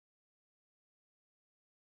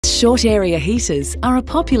Short area heaters are a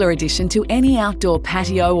popular addition to any outdoor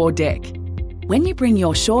patio or deck. When you bring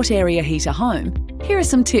your short area heater home, here are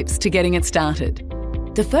some tips to getting it started.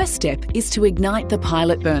 The first step is to ignite the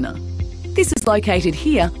pilot burner. This is located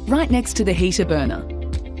here, right next to the heater burner.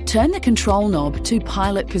 Turn the control knob to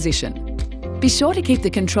pilot position. Be sure to keep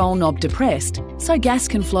the control knob depressed so gas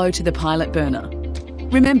can flow to the pilot burner.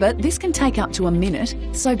 Remember, this can take up to a minute,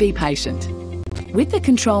 so be patient. With the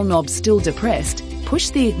control knob still depressed, push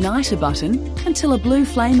the igniter button until a blue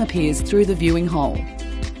flame appears through the viewing hole.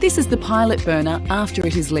 This is the pilot burner after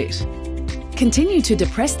it is lit. Continue to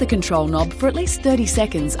depress the control knob for at least 30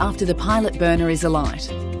 seconds after the pilot burner is alight.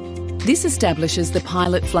 This establishes the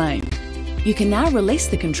pilot flame. You can now release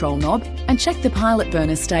the control knob and check the pilot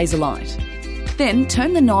burner stays alight. Then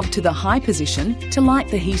turn the knob to the high position to light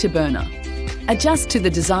the heater burner. Adjust to the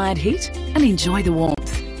desired heat and enjoy the warmth.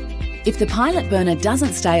 If the pilot burner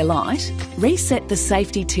doesn't stay alight, reset the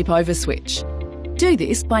safety tip-over switch. Do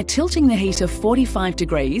this by tilting the heater 45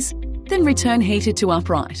 degrees, then return heater to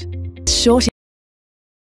upright. Short